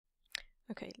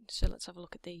Okay, so let's have a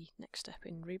look at the next step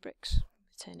in Rubrics,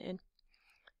 Turnitin.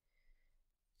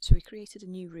 So we created a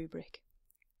new rubric,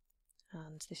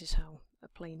 and this is how a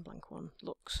plain blank one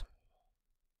looks.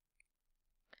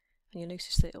 And you'll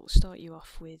notice that it will start you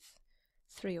off with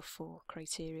 3 or 4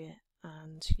 criteria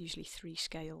and usually 3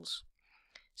 scales.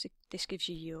 So this gives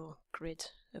you your grid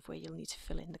of where you'll need to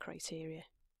fill in the criteria,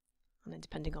 and then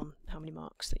depending on how many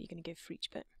marks that you're going to give for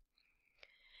each bit.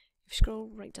 If you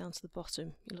scroll right down to the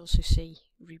bottom, you'll also see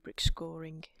rubric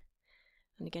scoring,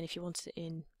 and again if you wanted it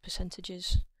in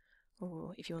percentages,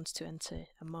 or if you wanted to enter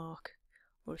a mark,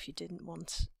 or if you didn't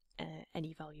want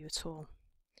any value at all.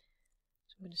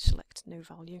 So I'm going to select no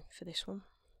value for this one,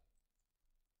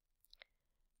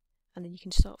 and then you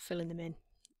can start filling them in.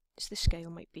 So this scale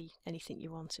might be anything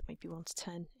you want. It might be 1 to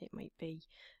 10, it might be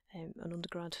an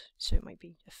undergrad, so it might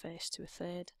be a first to a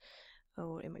third,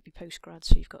 or it might be postgrad,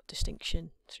 so you've got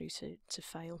distinction through to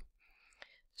fail.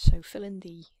 So fill in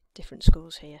the different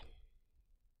scores here.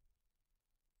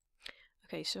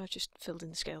 Okay, so I've just filled in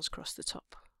the scales across the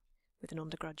top with an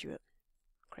undergraduate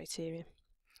criteria,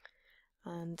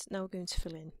 and now we're going to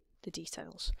fill in the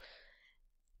details.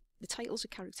 The titles are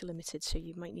character limited, so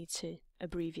you might need to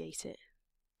abbreviate it,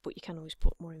 but you can always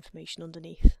put more information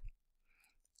underneath.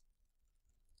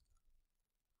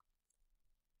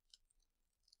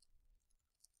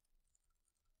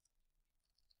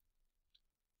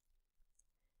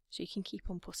 So you can keep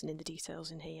on putting in the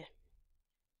details in here.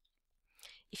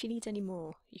 If you need any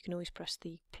more, you can always press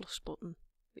the plus button,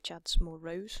 which adds more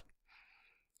rows,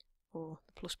 or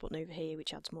the plus button over here,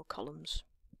 which adds more columns.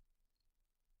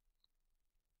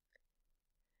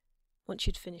 Once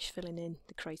you'd finished filling in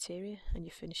the criteria and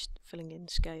you've finished filling in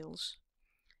scales,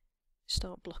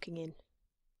 start blocking in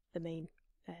the main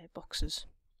boxes.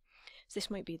 So this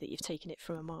might be that you've taken it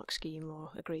from a mark scheme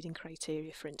or a grading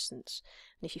criteria, for instance,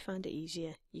 and if you find it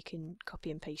easier, you can copy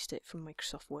and paste it from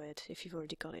Microsoft Word if you've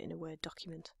already got it in a Word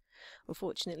document.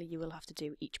 Unfortunately, you will have to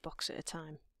do each box at a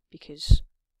time because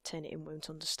Turnitin won't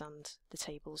understand the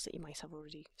tables that you might have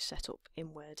already set up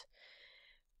in Word.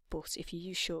 But if you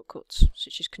use shortcuts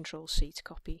such as Ctrl-C to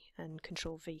copy and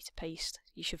Ctrl-V to paste,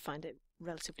 you should find it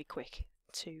relatively quick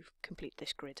to complete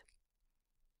this grid.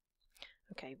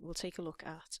 Okay, we'll take a look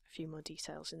at a few more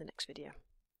details in the next video.